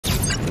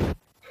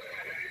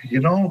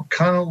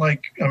kind of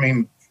like,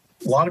 a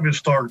lot of his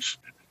starts,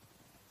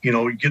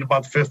 you get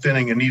about the fifth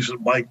inning and he's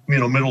like,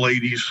 middle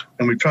 80s,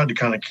 and we tried to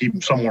kind of keep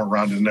him somewhere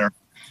around in there.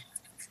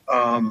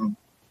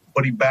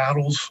 But he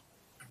battles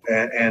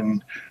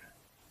and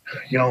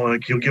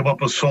like he'll give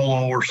up a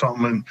solo or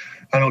something. And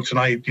I know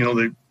tonight,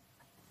 they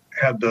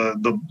had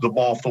the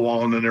ball off the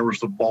wall, and then there was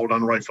the ball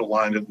down the right field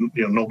line that,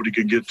 nobody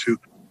could get to.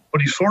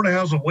 But he sort of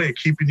has a way of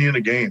keeping you in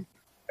a game.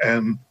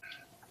 And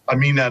I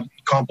mean that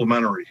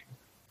complimentary.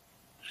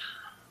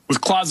 With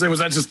Clase, was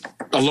that just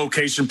a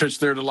location pitch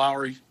there to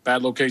Lowry?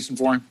 Bad location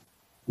for him?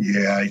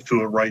 Yeah, he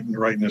threw it right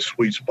in the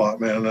sweet spot,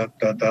 man.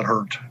 That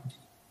hurt.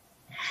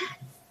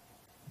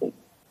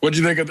 What'd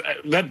you think of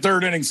that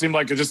third inning? Seemed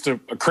like just a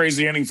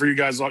crazy inning for you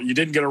guys. You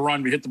didn't get a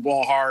run. You hit the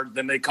ball hard.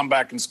 Then they come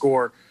back and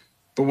score.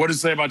 But what does it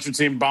say about your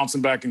team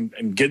bouncing back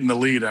and getting the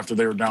lead after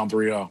they were down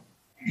 3-0?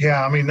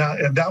 Yeah,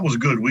 that was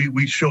good.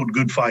 We showed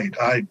good fight.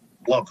 I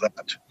love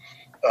that.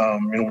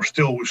 We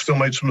still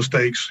made some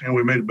mistakes.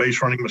 We made a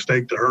base running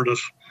mistake that hurt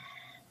us.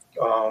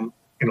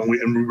 We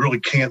really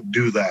can't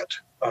do that.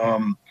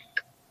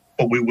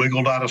 But we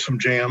wiggled out of some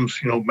jams,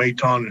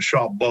 Maton and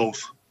Shaw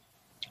both,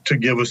 to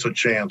give us a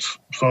chance.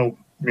 So,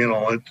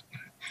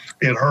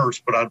 it hurts,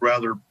 but I'd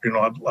rather,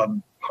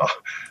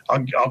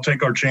 I'll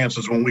take our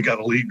chances when we got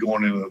a lead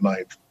going into the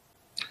ninth.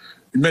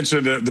 You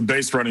mentioned the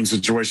base running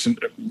situation.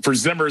 For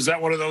Zimmer, is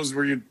that one of those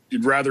where you'd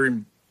rather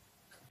him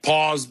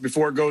pause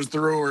before it goes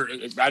through? Or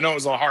I know it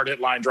was a hard hit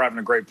line driving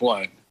a great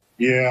play.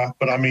 Yeah,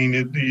 but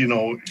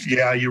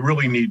you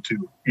really need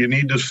to. You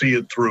need to see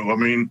it through.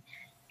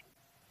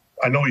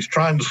 I know he's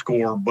trying to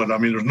score, but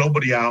there's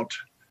nobody out.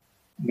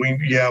 We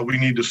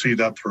need to see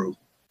that through.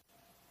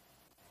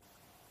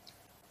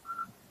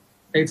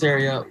 Hey,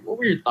 Terry, what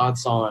were your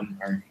thoughts on,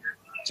 or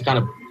to kind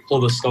of pull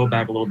the scope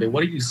back a little bit,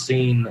 what have you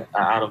seen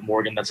out of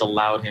Morgan that's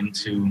allowed him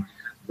to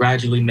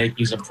gradually make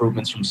these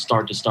improvements from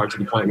start to start to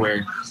the point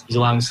where he's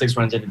allowing 6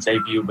 runs in his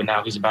debut, but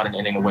now he's about an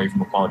inning away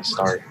from a quality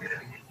start?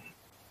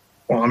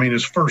 Well,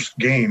 his first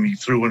game he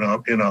threw in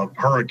a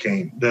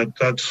hurricane.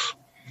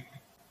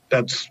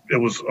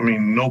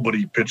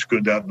 Nobody pitched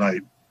good that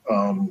night.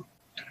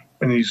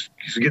 And he's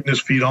getting his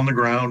feet on the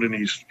ground, and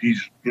he's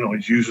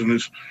using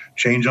his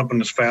changeup and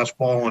his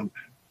fastball, and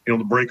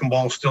the breaking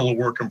ball is still a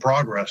work in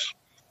progress.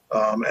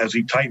 As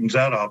he tightens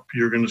that up,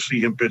 you're going to see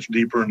him pitch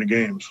deeper into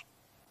games.